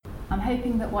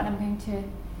hoping that what I'm going to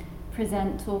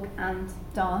present, talk and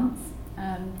dance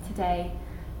today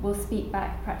will speak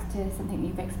back perhaps to something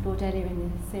you've explored earlier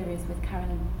in the series with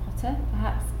Carolyn Potter,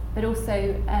 perhaps, but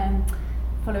also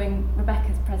following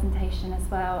Rebecca's presentation as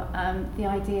well, the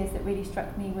ideas that really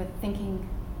struck me with thinking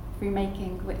through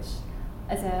making, which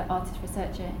as an artist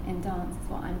researcher in dance is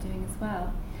what I'm doing as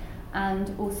well.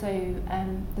 And also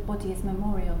the body as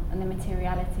memorial and the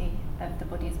materiality of the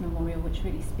body as memorial, which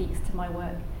really speaks to my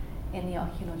work in the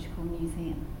Archaeological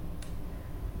Museum.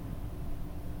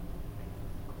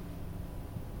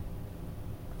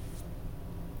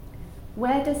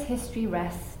 Where does history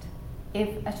rest,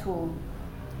 if at all?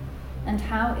 And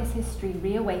how is history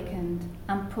reawakened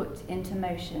and put into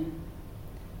motion?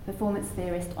 Performance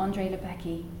theorist André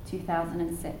Lebecki,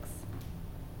 2006.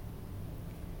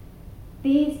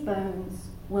 These bones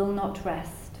will not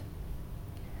rest.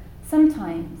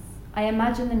 Sometimes I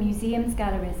imagine the museum's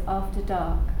galleries after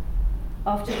dark,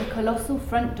 after the colossal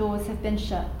front doors have been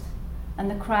shut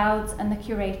and the crowds and the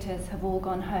curators have all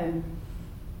gone home.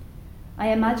 I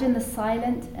imagine the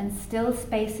silent and still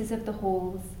spaces of the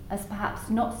halls as perhaps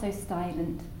not so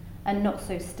silent and not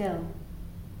so still.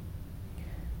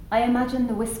 I imagine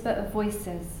the whisper of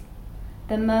voices,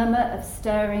 the murmur of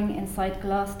stirring inside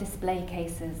glass display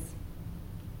cases.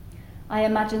 I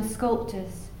imagine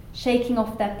sculptors shaking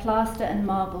off their plaster and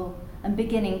marble and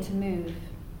beginning to move.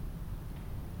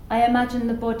 I imagine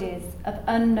the bodies of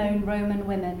unknown Roman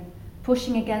women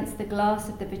pushing against the glass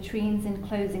of the vitrines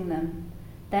enclosing them,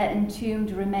 their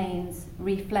entombed remains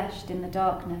refleshed in the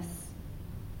darkness.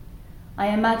 I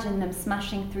imagine them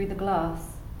smashing through the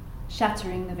glass,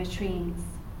 shattering the vitrines.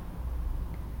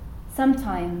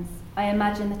 Sometimes I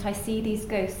imagine that I see these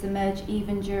ghosts emerge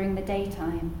even during the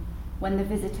daytime, when the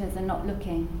visitors are not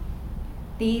looking.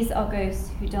 These are ghosts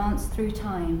who dance through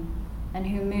time and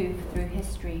who move through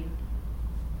history.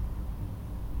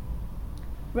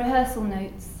 Rehearsal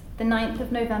notes, the 9th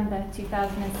of November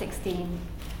 2016.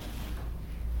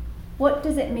 What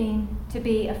does it mean to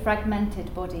be a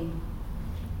fragmented body?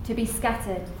 To be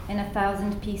scattered in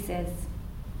 1,000 pieces?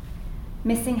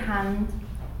 Missing hand,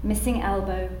 missing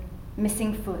elbow,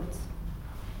 missing foot.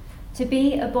 To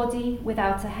be a body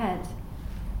without a head,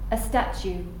 a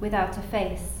statue without a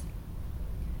face.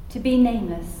 To be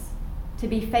nameless, to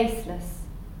be faceless,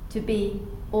 to be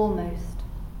almost.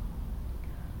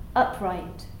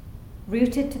 Upright,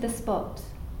 rooted to the spot,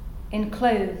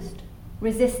 enclosed,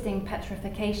 resisting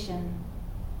petrification.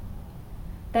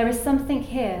 There is something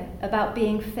here about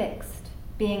being fixed,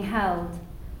 being held,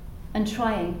 and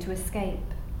trying to escape.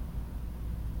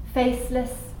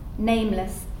 Faceless,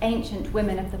 nameless, ancient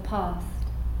women of the past.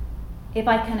 If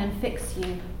I can unfix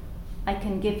you, I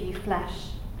can give you flesh.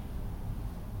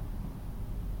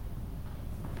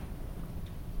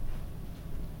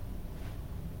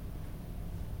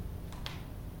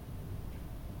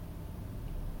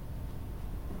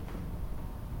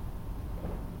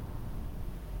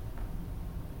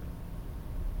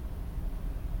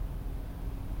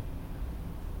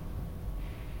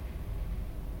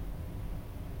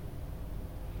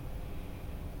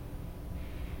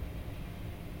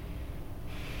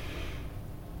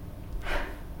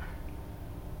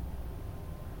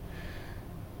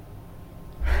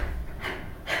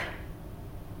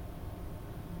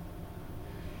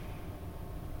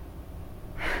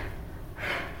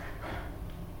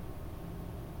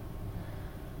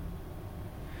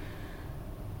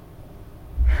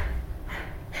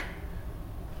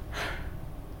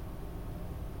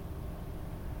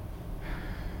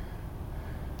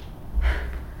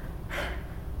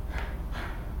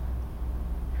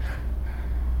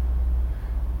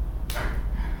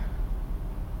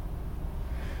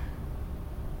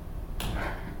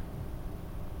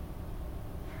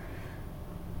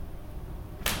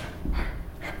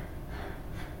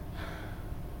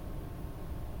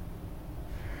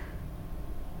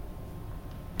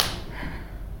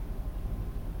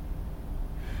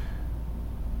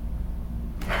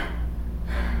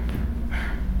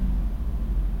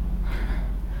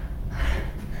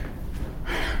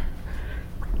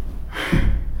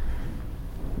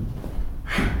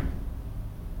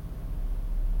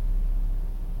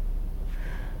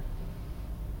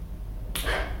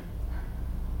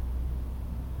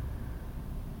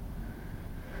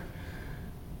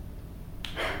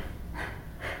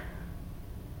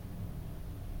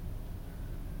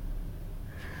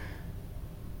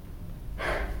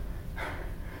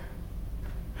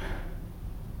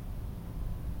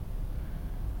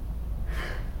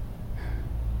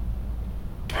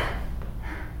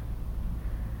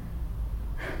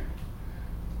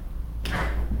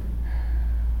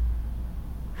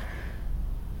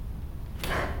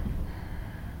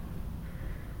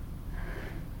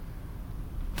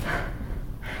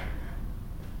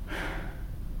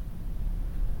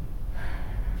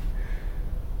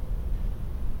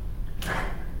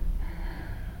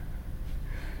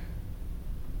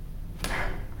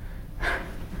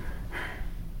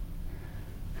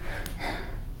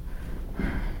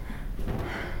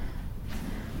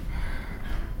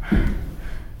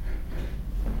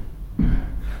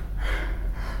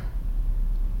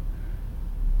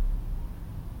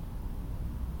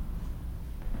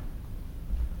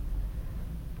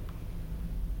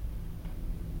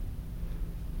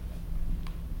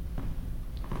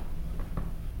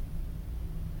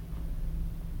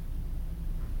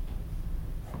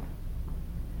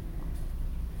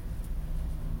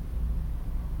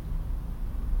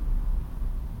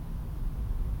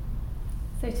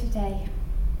 So today,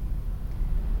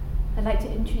 I'd like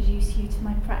to introduce you to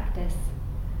my practice,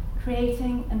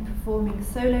 creating and performing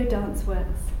solo dance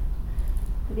works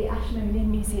for the Ashmolean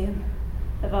Museum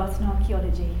of Art and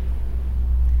Archaeology,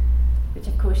 which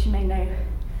of course you may know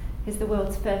is the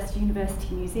world's first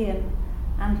university museum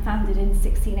and founded in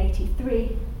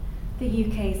 1683, the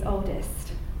UK's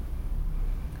oldest.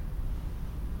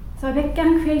 So I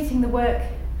began creating the work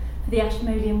for the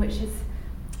Ashmolean, which has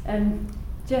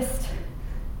just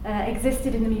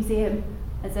existed in the museum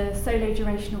as a solo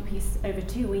durational piece over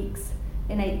 2 weeks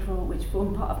in April, which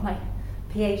formed part of my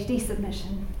PhD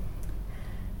submission,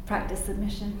 practice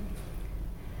submission.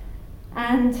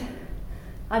 And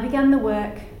I began the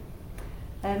work,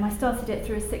 I started it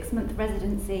through a 6-month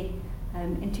residency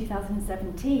in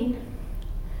 2017,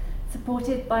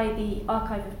 supported by the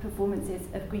Archive of Performances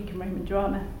of Greek and Roman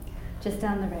Drama, just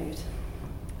down the road.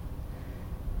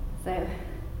 So,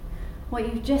 what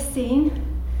you've just seen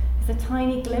is a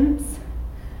tiny glimpse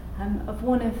of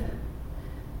one of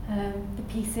the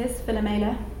pieces,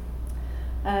 Philomela,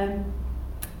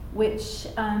 which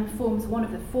forms one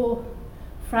of the 4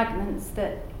 fragments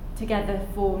that together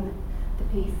form the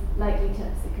piece, likely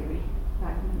terpsichore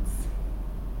fragments.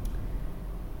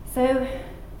 So,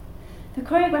 the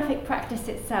choreographic practice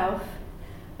itself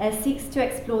seeks to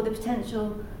explore the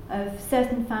potential of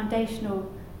certain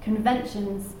foundational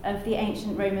conventions of the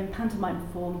ancient Roman pantomime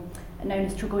form known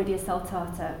as Tragoedia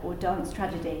Saltata, or dance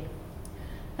tragedy.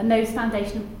 And those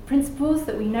foundational principles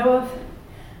that we know of,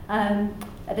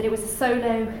 that it was a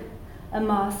solo, a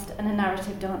masked, and a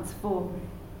narrative dance form.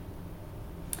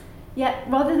 Yet,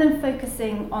 rather than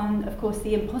focusing on, of course,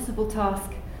 the impossible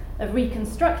task of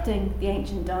reconstructing the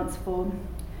ancient dance form,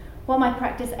 what my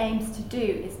practice aims to do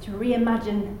is to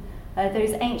reimagine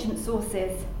those ancient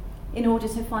sources in order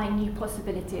to find new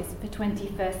possibilities for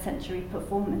 21st century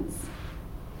performance.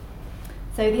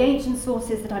 So the ancient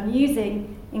sources that I'm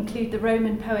using include the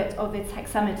Roman poet Ovid's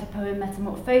hexameter poem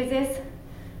Metamorphoses,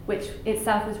 which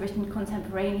itself was written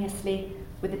contemporaneously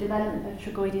with the development of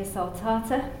Tragoedia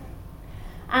Saltata,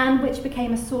 and which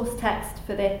became a source text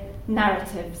for the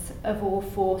narratives of all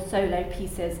 4 solo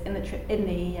pieces in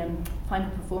the final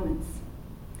performance.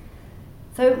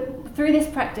 So through this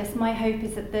practice, my hope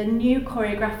is that the new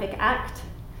choreographic act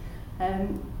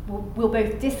will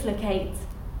both dislocate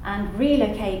and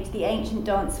relocate the ancient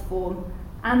dance form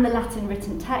and the Latin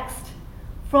written text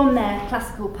from their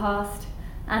classical past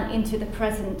and into the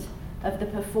present of the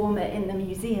performer in the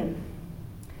museum.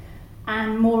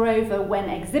 And moreover, when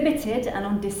exhibited and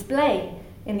on display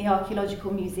in the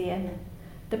Archaeological Museum,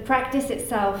 the practice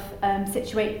itself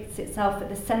situates itself at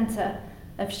the centre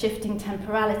of shifting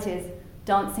temporalities,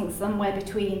 dancing somewhere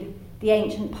between the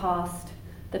ancient past,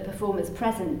 the performer's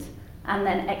present, and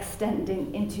then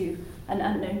extending into an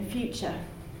unknown future.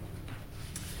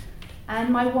 And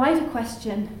my wider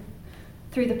question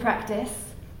through the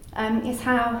practice is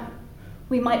how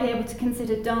we might be able to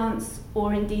consider dance,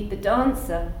 or indeed the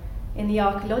dancer, in the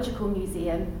Archaeological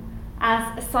Museum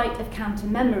as a site of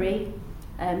counter-memory,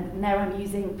 and there I'm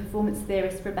using performance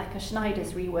theorist Rebecca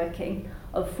Schneider's reworking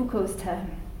of Foucault's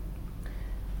term.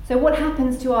 So what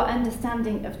happens to our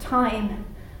understanding of time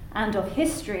and of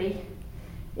history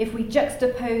if we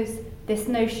juxtapose this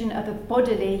notion of a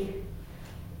bodily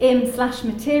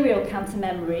im/material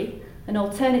counter-memory, an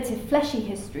alternative fleshy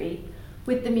history,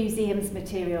 with the museum's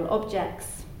material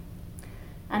objects?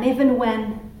 And even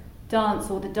when dance,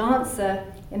 or the dancer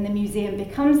in the museum,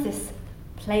 becomes this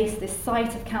place, this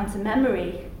site of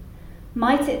counter-memory,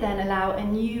 might it then allow a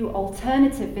new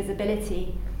alternative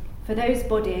visibility for those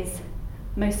bodies,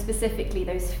 most specifically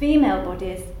those female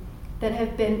bodies, that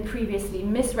have been previously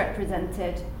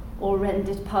misrepresented or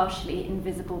rendered partially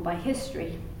invisible by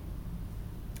history?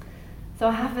 So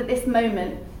I have at this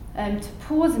moment to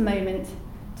pause a moment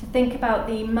to think about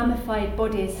the mummified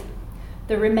bodies,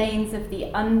 the remains of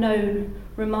the unknown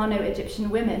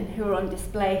Romano-Egyptian women who are on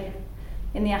display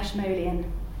in the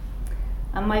Ashmolean.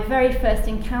 And my very first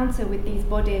encounter with these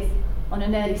bodies on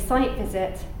an early site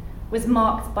visit was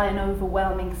marked by an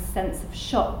overwhelming sense of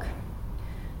shock.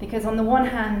 Because on the one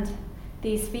hand,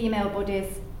 these female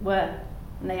bodies were,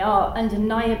 and they are,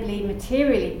 undeniably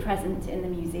materially present in the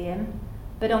museum,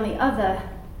 but on the other,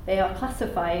 they are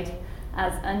classified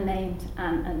as unnamed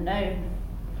and unknown.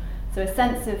 So a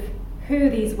sense of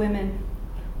who these women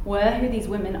were, who these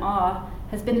women are,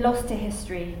 has been lost to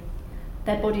history.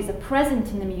 Their bodies are present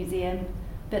in the museum,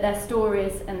 but their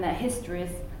stories and their histories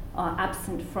are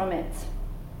absent from it.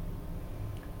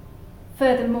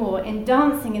 Furthermore, in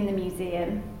dancing in the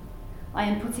museum, I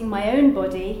am putting my own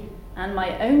body and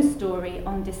my own story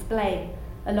on display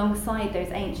alongside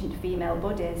those ancient female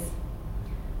bodies.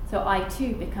 so I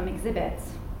too become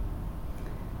exhibits.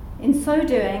 In so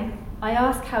doing, I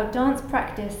ask how dance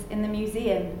practice in the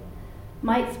museum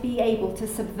might be able to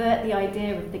subvert the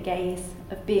idea of the gaze,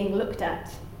 of being looked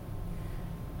at.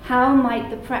 How might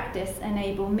the practice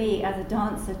enable me as a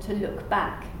dancer to look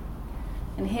back?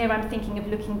 And here I'm thinking of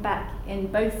looking back in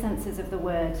both senses of the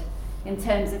word, in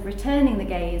terms of returning the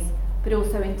gaze, but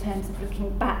also in terms of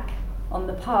looking back on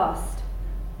the past,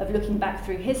 of looking back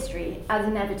through history, as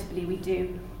inevitably we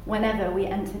do whenever we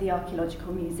enter the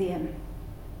Archaeological Museum.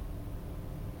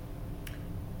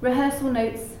 Rehearsal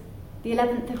notes, the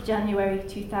 11th of January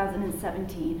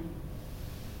 2017.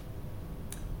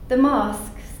 The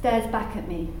mask stares back at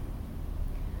me.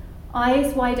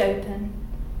 Eyes wide open,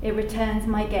 it returns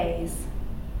my gaze.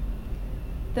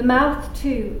 The mouth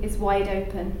too is wide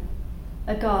open,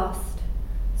 aghast,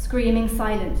 screaming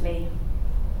silently.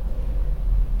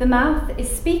 The mouth is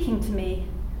speaking to me,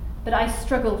 but I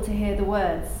struggle to hear the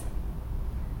words.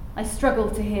 I struggle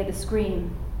to hear the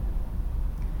scream.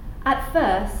 At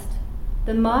first,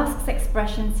 the mask's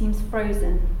expression seems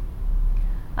frozen.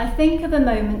 I think of a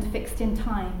moment fixed in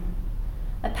time,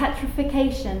 a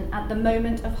petrification at the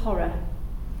moment of horror,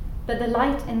 but the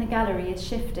light in the gallery is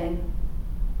shifting.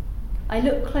 I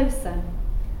look closer,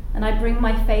 and I bring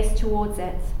my face towards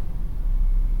it.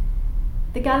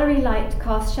 The gallery light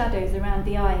casts shadows around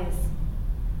the eyes,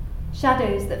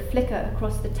 shadows that flicker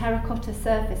across the terracotta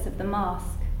surface of the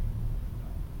mask.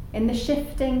 In the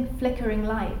shifting, flickering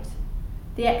light,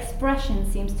 the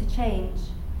expression seems to change,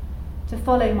 to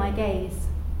follow my gaze.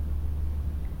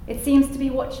 It seems to be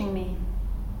watching me.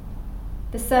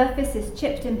 The surface is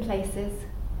chipped in places,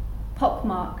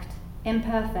 pockmarked,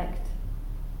 imperfect.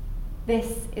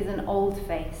 This is an old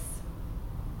face.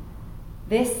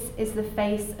 This is the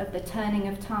face of the turning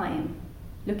of time,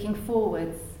 looking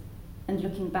forwards and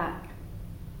looking back.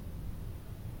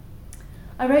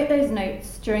 I wrote those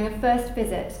notes during a first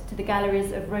visit to the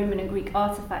galleries of Roman and Greek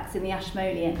artefacts in the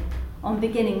Ashmolean on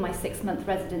beginning my 6-month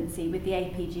residency with the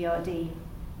APGRD.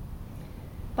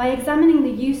 By examining the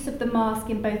use of the mask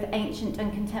in both ancient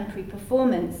and contemporary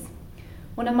performance,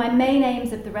 one of my main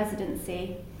aims of the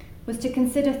residency was to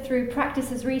consider through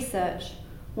practice as research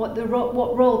what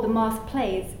role the mask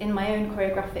plays in my own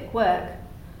choreographic work,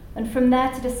 and from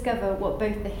there to discover what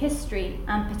both the history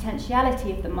and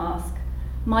potentiality of the mask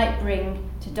might bring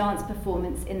to dance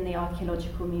performance in the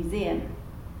Archaeological Museum.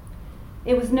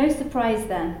 It was no surprise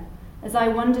then, as I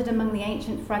wandered among the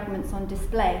ancient fragments on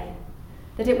display,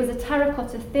 that it was a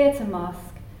terracotta theatre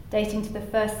mask dating to the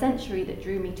 1st century that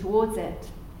drew me towards it.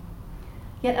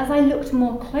 Yet as I looked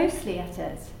more closely at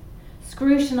it,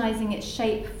 scrutinising its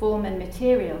shape, form and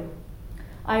material,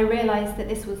 I realised that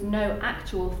this was no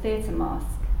actual theatre mask.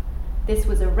 This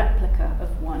was a replica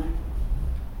of one.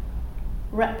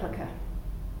 Replica.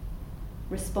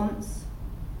 Response.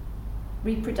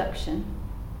 Reproduction.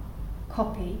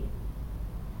 Copy.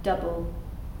 Double.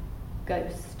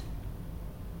 Ghost.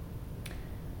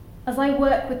 As I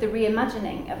work with the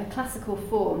reimagining of a classical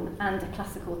form and a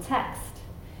classical text,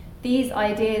 these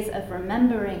ideas of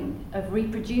remembering, of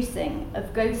reproducing,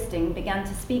 of ghosting began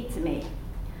to speak to me.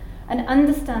 An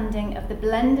understanding of the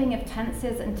blending of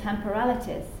tenses and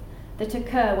temporalities that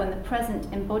occur when the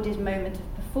present embodied moment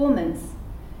of performance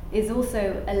is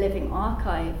also a living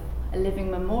archive, a living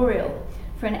memorial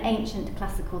for an ancient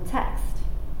classical text,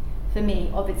 for me,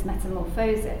 of its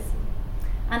metamorphosis,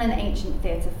 and an ancient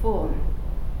theatre form,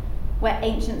 where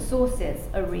ancient sources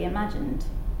are reimagined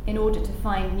in order to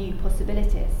find new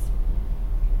possibilities.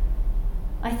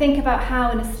 I think about how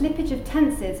in a slippage of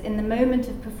tenses in the moment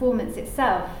of performance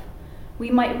itself, we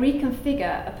might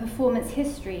reconfigure a performance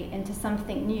history into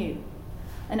something new,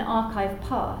 an archive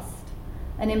past,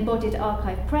 an embodied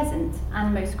archive present,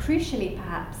 and most crucially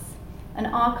perhaps, an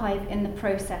archive in the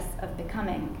process of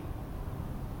becoming.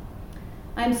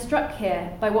 I am struck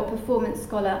here by what performance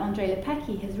scholar André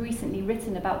Lepecki has recently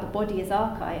written about the body as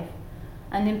archive,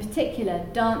 and in particular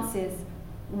dance's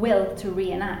will to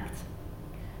reenact.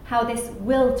 How this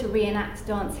will to reenact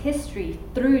dance history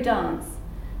through dance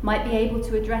might be able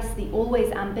to address the always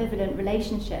ambivalent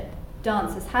relationship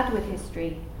dance has had with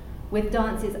history, with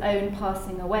dance's own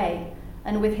passing away,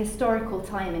 and with historical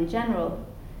time in general,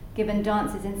 given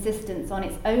dance's insistence on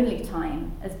its only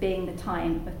time as being the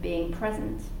time of being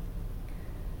present.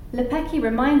 Lepecki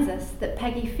reminds us that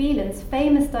Peggy Phelan's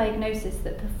famous diagnosis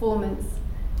that performance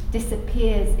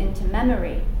disappears into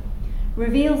memory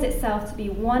reveals itself to be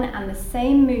one and the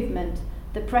same movement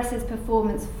that presses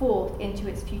performance forth into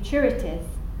its futurities,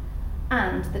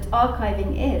 and that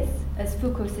archiving is, as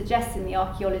Foucault suggests in The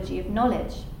Archaeology of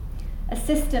Knowledge, a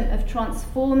system of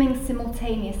transforming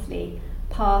simultaneously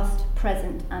past,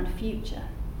 present, and future.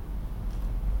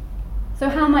 So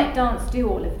how might dance do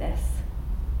all of this?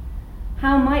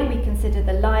 How might we consider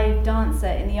the live dancer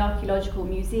in the Archaeological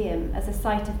Museum as a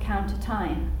site of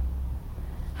counter-time?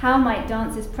 How might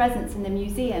dance's presence in the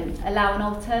museum allow an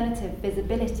alternative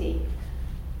visibility,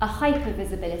 a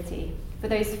hyper-visibility, for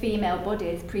those female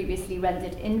bodies previously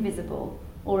rendered invisible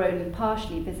or only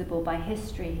partially visible by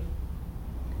history?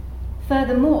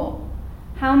 Furthermore,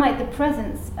 how might the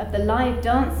presence of the live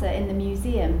dancer in the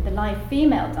museum, the live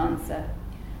female dancer,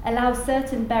 allow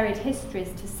certain buried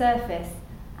histories to surface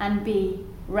and be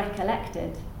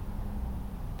recollected,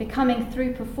 becoming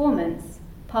through performance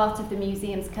part of the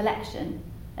museum's collection,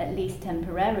 at least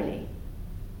temporarily?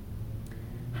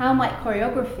 How might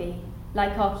choreography,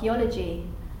 like archaeology,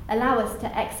 allow us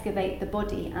to excavate the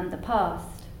body and the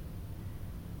past?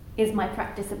 Is my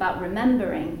practice about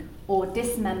remembering or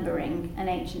dismembering an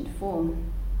ancient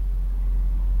form?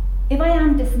 If I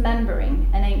am dismembering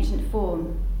an ancient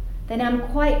form, then I'm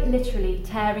quite literally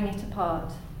tearing it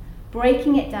apart,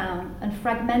 breaking it down and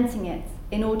fragmenting it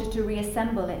in order to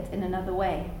reassemble it in another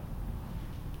way.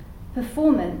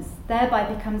 Performance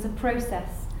thereby becomes a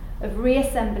process of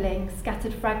reassembling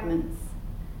scattered fragments,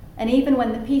 and even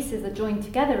when the pieces are joined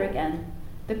together again,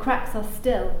 the cracks are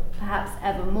still, perhaps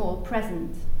ever more,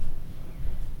 present.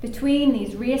 Between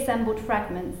these reassembled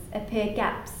fragments appear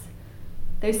gaps,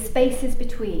 those spaces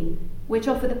between, which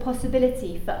offer the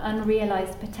possibility for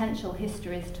unrealised potential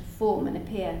histories to form and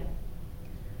appear.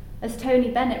 As Tony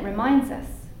Bennett reminds us,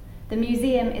 the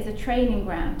museum is a training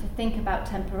ground to think about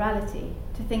temporality,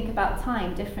 to think about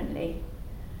time differently.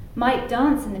 Might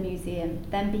dance in the museum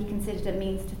then be considered a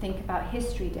means to think about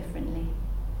history differently?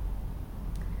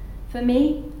 For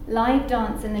me, live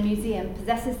dance in the museum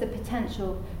possesses the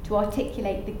potential to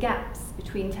articulate the gaps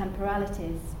between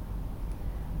temporalities.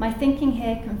 My thinking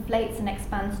here conflates and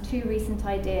expands two recent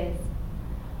ideas.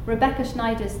 Rebecca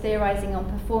Schneider's theorising on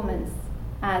performance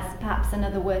as perhaps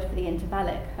another word for the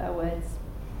intervallic, her words,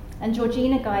 and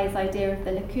Georgina Guy's idea of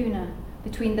the lacuna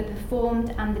between the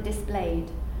performed and the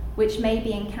displayed, which may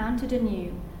be encountered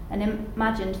anew and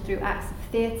imagined through acts of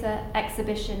theatre,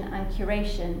 exhibition and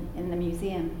curation in the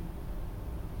museum.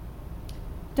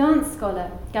 Dance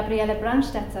scholar Gabriele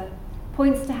Brandstetter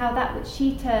points to how that which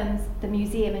she terms the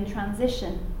museum in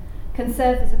transition can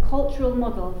serve as a cultural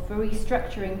model for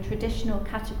restructuring traditional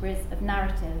categories of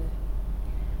narrative.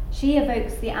 She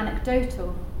evokes the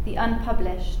anecdotal, the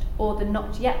unpublished, or the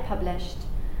not yet published,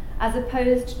 as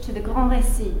opposed to the grand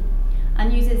récit,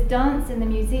 and uses dance in the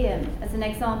museum as an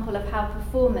example of how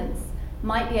performance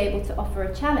might be able to offer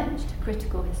a challenge to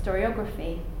critical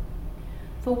historiography.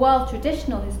 For while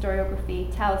traditional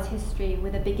historiography tells history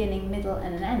with a beginning, middle,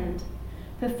 and an end,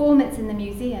 performance in the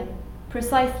museum,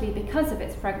 precisely because of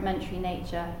its fragmentary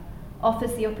nature,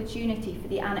 offers the opportunity for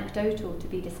the anecdotal to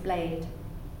be displayed.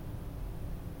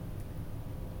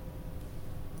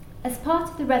 As part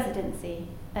of the residency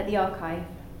at the archive,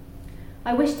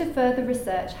 I wish to further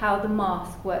research how the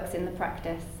mask works in the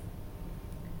practice.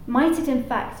 Might it in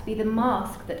fact be the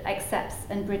mask that accepts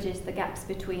and bridges the gaps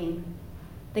between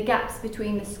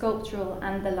the sculptural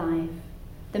and the live,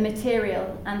 the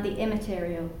material and the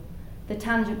immaterial, the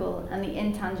tangible and the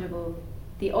intangible,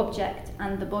 the object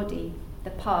and the body,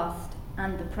 the past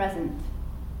and the present?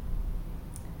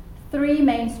 Three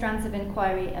main strands of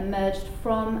inquiry emerged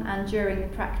from and during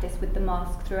the practice with the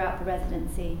mask throughout the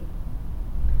residency.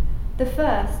 The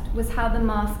first was how the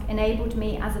mask enabled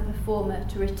me as a performer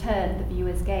to return the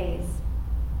viewer's gaze.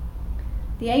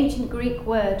 The ancient Greek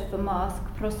word for mask,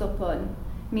 prosopon,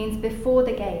 means before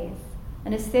the gaze,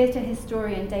 and as theatre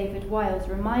historian David Wiles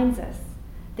reminds us,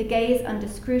 the gaze under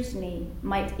scrutiny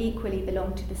might equally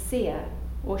belong to the seer,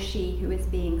 or she who is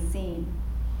being seen.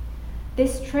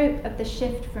 This trope of the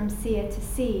shift from seer to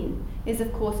seen is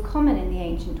of course common in the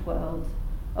ancient world,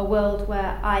 a world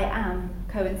where I am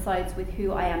coincides with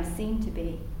who I am seen to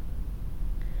be.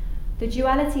 The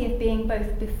duality of being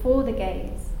both before the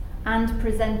gaze and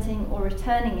presenting or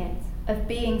returning it, of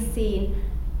being seen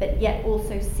but yet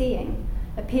also seeing,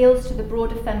 appeals to the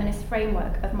broader feminist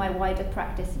framework of my wider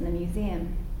practice in the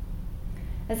museum.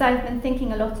 As I've been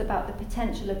thinking a lot about the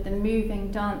potential of the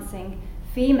moving, dancing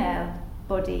female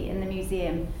body in the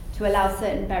museum to allow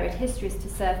certain buried histories to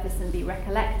surface and be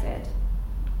recollected,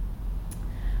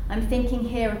 I'm thinking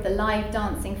here of the live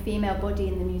dancing female body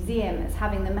in the museum as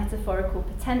having the metaphorical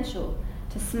potential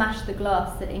to smash the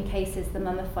glass that encases the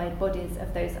mummified bodies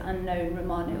of those unknown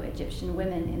Romano-Egyptian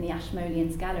women in the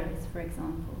Ashmoleans galleries, for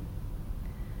example.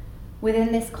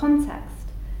 Within this context,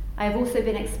 I have also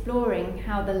been exploring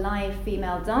how the live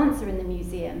female dancer in the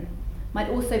museum might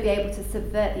also be able to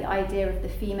subvert the idea of the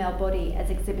female body as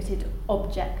exhibited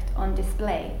object on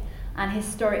display and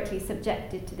historically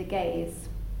subjected to the gaze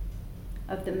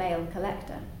of the male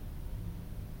collector.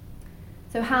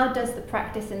 So how does the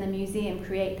practice in the museum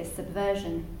create this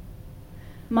subversion?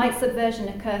 Might subversion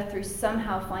occur through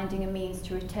somehow finding a means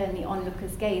to return the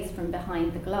onlooker's gaze from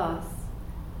behind the glass?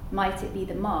 Might it be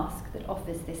the mask that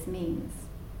offers this means?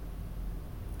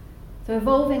 So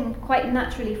evolving quite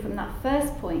naturally from that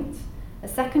first point, a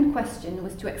second question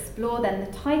was to explore then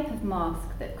the type of mask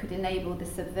that could enable the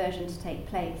subversion to take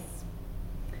place.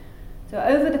 So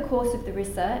over the course of the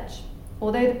research,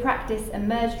 although the practice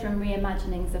emerged from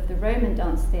reimaginings of the Roman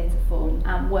dance theatre form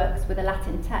and works with a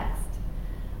Latin text,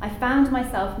 I found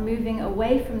myself moving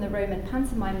away from the Roman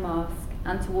pantomime mask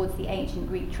and towards the ancient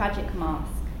Greek tragic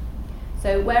mask.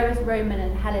 So whereas Roman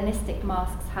and Hellenistic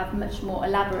masks have much more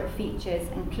elaborate features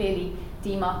and clearly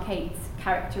demarcate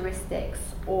characteristics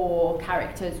or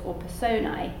characters or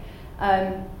personae,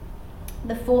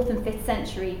 the 4th and 5th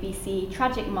century BCE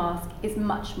tragic mask is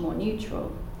much more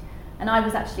neutral. And I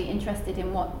was actually interested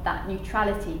in what that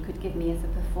neutrality could give me as a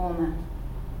performer.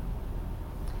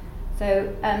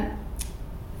 So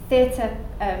theatre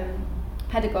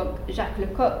pedagogue Jacques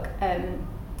Lecoq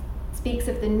speaks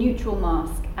of the neutral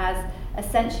mask as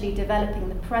essentially developing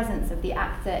the presence of the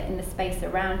actor in the space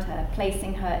around her,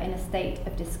 placing her in a state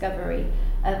of discovery,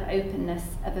 of openness,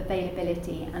 of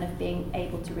availability, and of being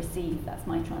able to receive. That's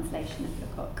my translation of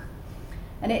Lecoq.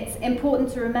 And it's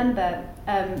important to remember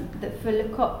that for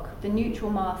Lecoq, the neutral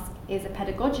mask is a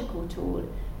pedagogical tool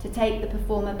to take the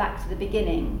performer back to the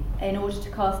beginning in order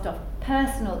to cast off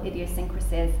personal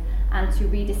idiosyncrasies and to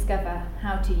rediscover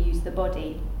how to use the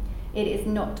body. It is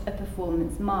not a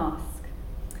performance mask.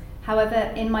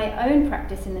 However, in my own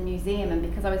practice in the museum, and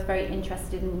because I was very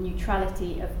interested in the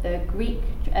neutrality of the Greek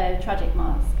tragic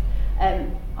mask,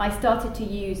 I started to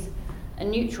use a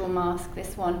neutral mask,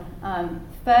 this one,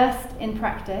 first in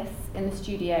practice in the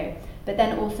studio, but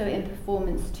then also in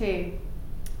performance too.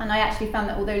 And I actually found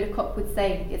that although Lecoq would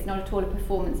say it's not at all a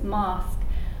performance mask,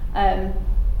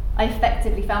 I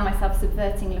effectively found myself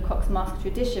subverting Lecoq's mask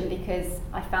tradition because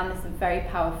I found this a very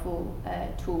powerful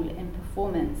tool in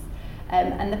performance.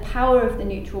 And the power of the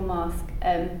neutral mask,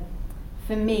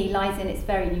 for me, lies in its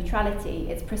very neutrality.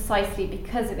 It's precisely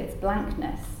because of its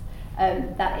blankness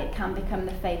that it can become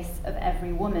the face of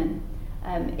every woman.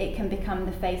 It can become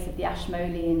the face of the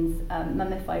Ashmoleans,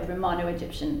 mummified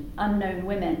Romano-Egyptian unknown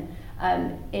women.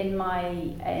 In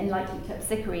Lightly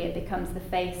Terpsichore, it becomes the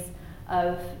face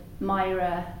of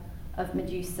Myra, of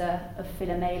Medusa, of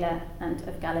Philomela, and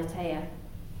of Galatea,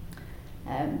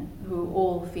 who are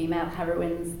all female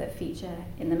heroines that feature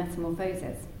in the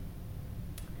Metamorphoses.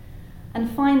 And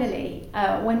finally,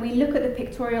 when we look at the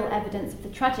pictorial evidence of the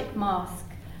tragic mask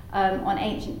on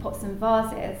ancient pots and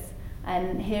vases,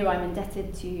 and here I'm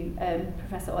indebted to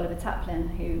Professor Oliver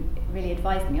Taplin, who really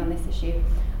advised me on this issue,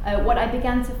 what I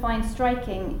began to find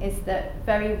striking is that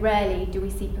very rarely do we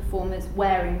see performers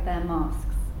wearing their masks.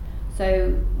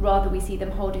 So rather we see them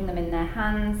holding them in their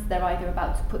hands, they're either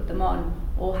about to put them on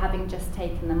or having just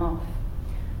taken them off.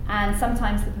 And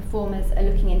sometimes the performers are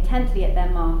looking intently at their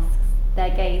masks,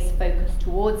 their gaze focused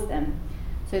towards them.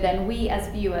 So then we as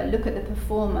viewer look at the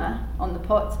performer on the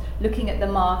pot, looking at the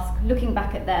mask, looking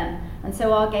back at them, and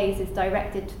so our gaze is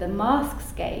directed to the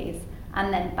mask's gaze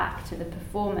and then back to the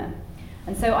performer.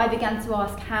 And so I began to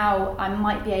ask how I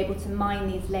might be able to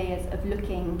mine these layers of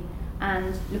looking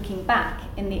and looking back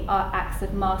in the acts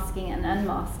of masking and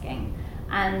unmasking.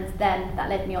 And then that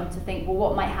led me on to think, well,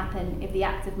 what might happen if the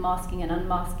act of masking and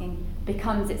unmasking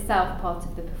becomes itself part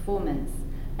of the performance?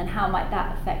 And how might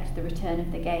that affect the return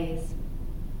of the gaze?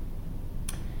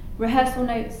 Rehearsal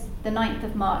notes, the 9th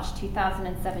of March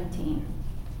 2017.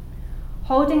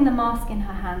 Holding the mask in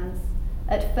her hands,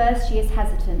 at first she is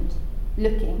hesitant,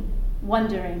 looking,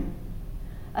 wondering.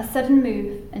 A sudden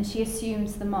move and she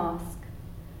assumes the mask,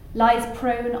 lies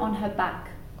prone on her back,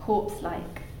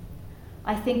 corpse-like.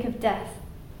 I think of death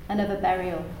and of a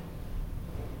burial.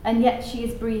 And yet she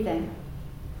is breathing.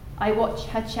 I watch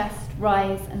her chest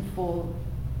rise and fall.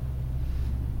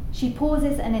 She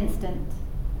pauses an instant,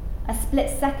 a split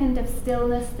second of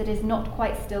stillness that is not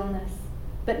quite stillness,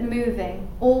 but moving,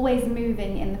 always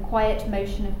moving in the quiet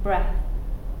motion of breath.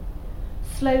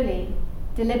 Slowly,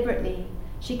 deliberately,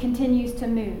 she continues to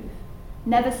move,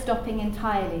 never stopping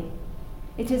entirely.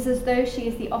 It is as though she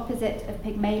is the opposite of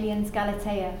Pygmalion's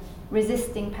Galatea,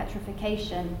 resisting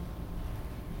petrification.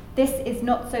 This is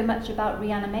not so much about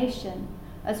reanimation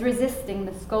as resisting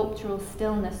the sculptural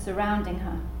stillness surrounding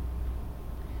her.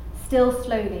 Still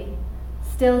slowly,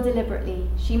 still deliberately,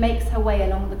 she makes her way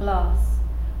along the glass,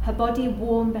 her body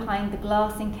warm behind the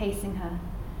glass encasing her,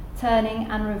 turning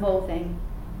and revolving,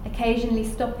 occasionally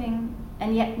stopping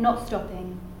and yet not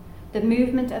stopping, the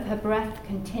movement of her breath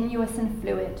continuous and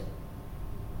fluid.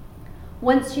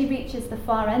 Once she reaches the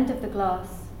far end of the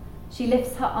glass, she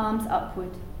lifts her arms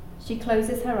upward, she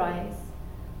closes her eyes,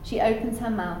 she opens her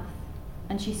mouth,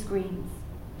 and she screams.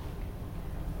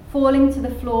 Falling to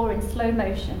the floor in slow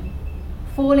motion,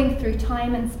 falling through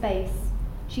time and space,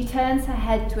 she turns her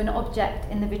head to an object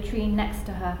in the vitrine next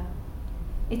to her.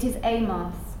 It is a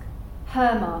mask,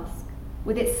 her mask,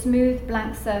 with its smooth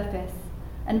blank surface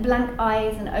and blank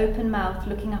eyes and open mouth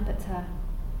looking up at her.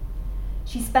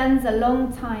 She spends a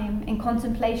long time in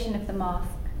contemplation of the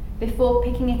mask before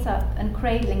picking it up and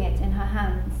cradling it in her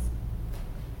hands.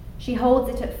 She holds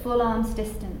it at full arm's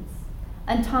distance,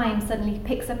 and time suddenly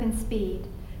picks up in speed,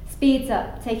 speeds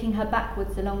up, taking her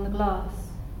backwards along the glass.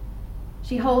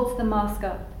 She holds the mask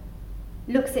up,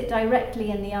 looks it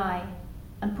directly in the eye,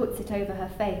 and puts it over her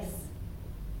face.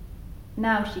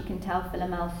 Now she can tell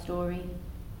Philomel's story.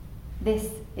 This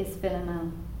is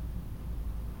Philomel.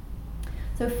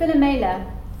 So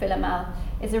Philomel,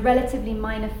 is a relatively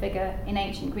minor figure in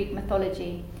ancient Greek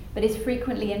mythology, but is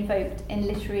frequently invoked in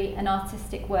literary and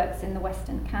artistic works in the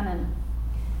Western canon.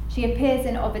 She appears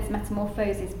in Ovid's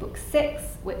Metamorphoses, Book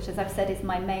 6, which, as I've said, is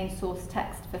my main source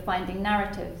text for finding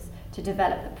narratives to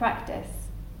develop the practice.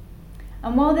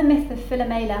 And while the myth of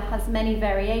Philomela has many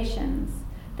variations,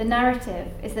 the narrative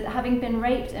is that having been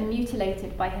raped and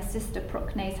mutilated by her sister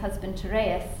Procne's husband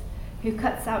Tereus, who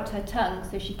cuts out her tongue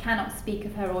so she cannot speak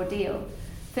of her ordeal,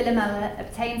 Philomela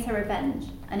obtains her revenge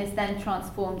and is then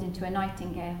transformed into a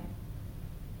nightingale.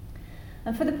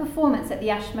 And for the performance at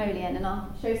the Ashmolean, and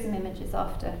I'll show some images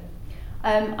after,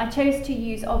 I chose to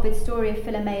use Ovid's story of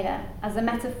Philomela as a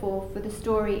metaphor for the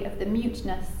story of the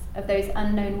muteness of those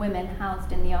unknown women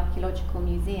housed in the Archaeological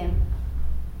Museum.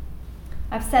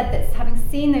 I've said that having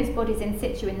seen those bodies in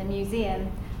situ in the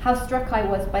museum, how struck I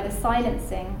was by the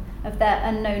silencing of their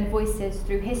unknown voices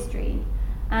through history,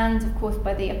 and of course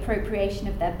by the appropriation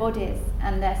of their bodies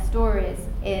and their stories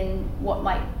in what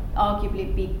might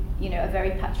arguably be, a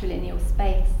very patrilineal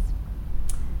space.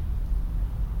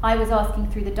 I was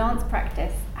asking through the dance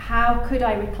practice, how could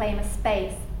I reclaim a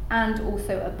space and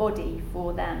also a body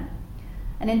for them?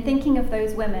 And in thinking of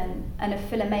those women, and of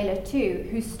Philomela too,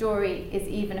 whose story is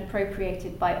even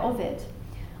appropriated by Ovid,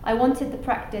 I wanted the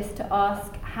practice to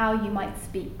ask how you might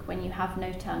speak when you have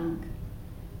no tongue.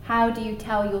 How do you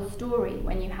tell your story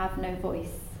when you have no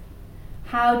voice?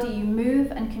 How do you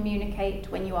move and communicate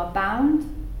when you are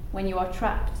bound, when you are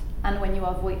trapped, and when you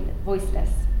are voiceless?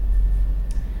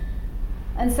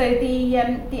 And so the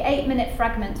 8-minute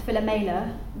fragment,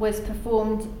 Philomela, was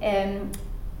performed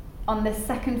on the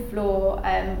second floor.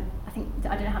 I don't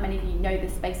know how many of you know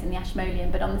this space in the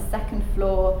Ashmolean, but on the second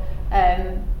floor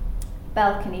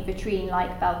balcony,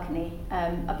 vitrine-like balcony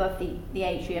above the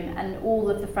atrium, and all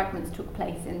of the fragments took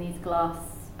place in these glass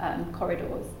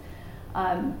corridors.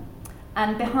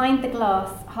 And behind the glass,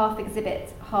 half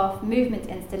exhibit, half movement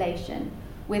installation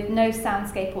with no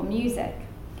soundscape or music,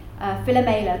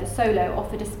 Philomela, the solo,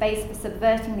 offered a space for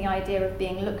subverting the idea of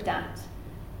being looked at,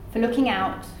 for looking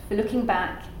out, for looking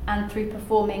back, and through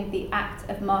performing the act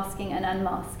of masking and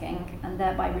unmasking, and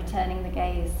thereby returning the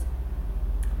gaze.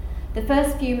 The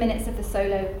first few minutes of the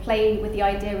solo play with the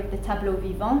idea of the tableau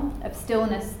vivant, of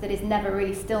stillness that is never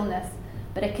really stillness,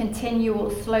 but a continual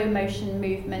slow motion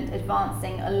movement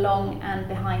advancing along and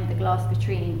behind the glass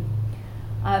vitrine.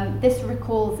 This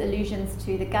recalls allusions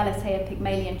to the Galatea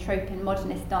Pygmalion trope in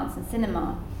modernist dance and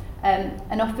cinema,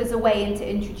 and offers a way into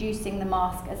introducing the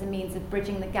mask as a means of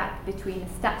bridging the gap between the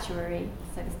statuary,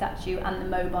 so the statue, and the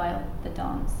mobile, the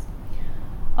dance.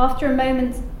 After a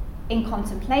moment in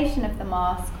contemplation of the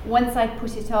mask, once I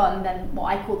put it on, then what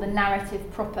I call the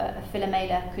narrative proper of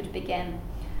Philomela could begin.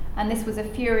 And this was a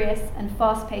furious and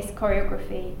fast-paced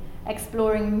choreography,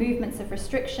 exploring movements of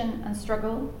restriction and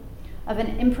struggle, of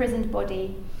an imprisoned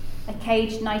body, a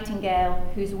caged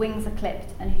nightingale whose wings are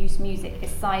clipped and whose music is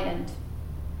silent.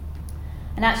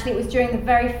 And actually it was during the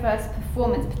very first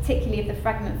performance, particularly of the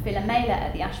fragment Philomela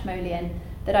at the Ashmolean,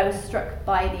 that I was struck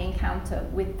by the encounter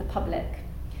with the public.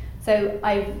 So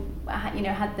I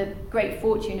had the great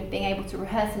fortune of being able to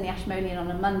rehearse in the Ashmolean on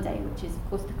a Monday, which is of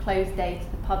course the closed day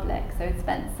to the public. So I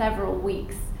spent several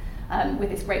weeks with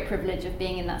this great privilege of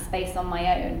being in that space on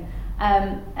my own.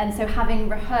 And so having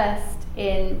rehearsed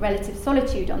in relative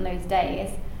solitude on those days,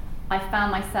 I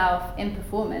found myself in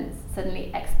performance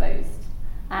suddenly exposed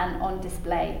and on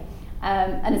display.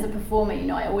 And as a performer,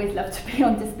 I always love to be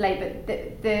on display,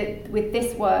 but with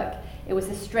this work, it was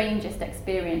the strangest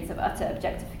experience of utter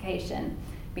objectification,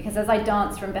 because as I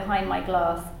danced from behind my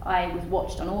glass, I was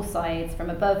watched on all sides, from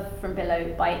above, from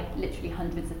below, by literally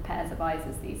hundreds of pairs of eyes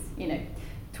as these,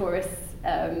 12 tourists,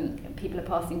 people are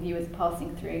passing, viewers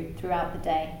passing throughout the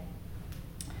day.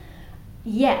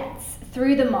 Yet,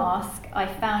 through the mask, I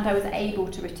found I was able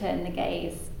to return the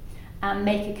gaze and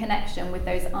make a connection with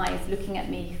those eyes looking at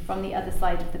me from the other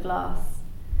side of the glass.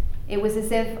 It was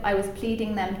as if I was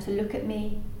pleading them to look at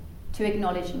me, to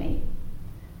acknowledge me.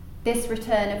 This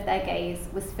return of their gaze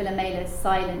was Philomela's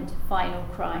silent, final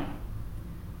cry.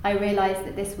 I realised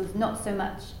that this was not so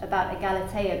much about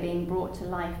Egalatea being brought to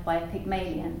life by a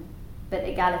Pygmalion, but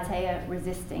Egalatea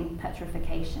resisting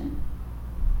petrification.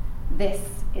 This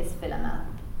is Philomela.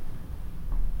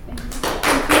 Thank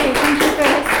you for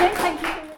listening. Thank you.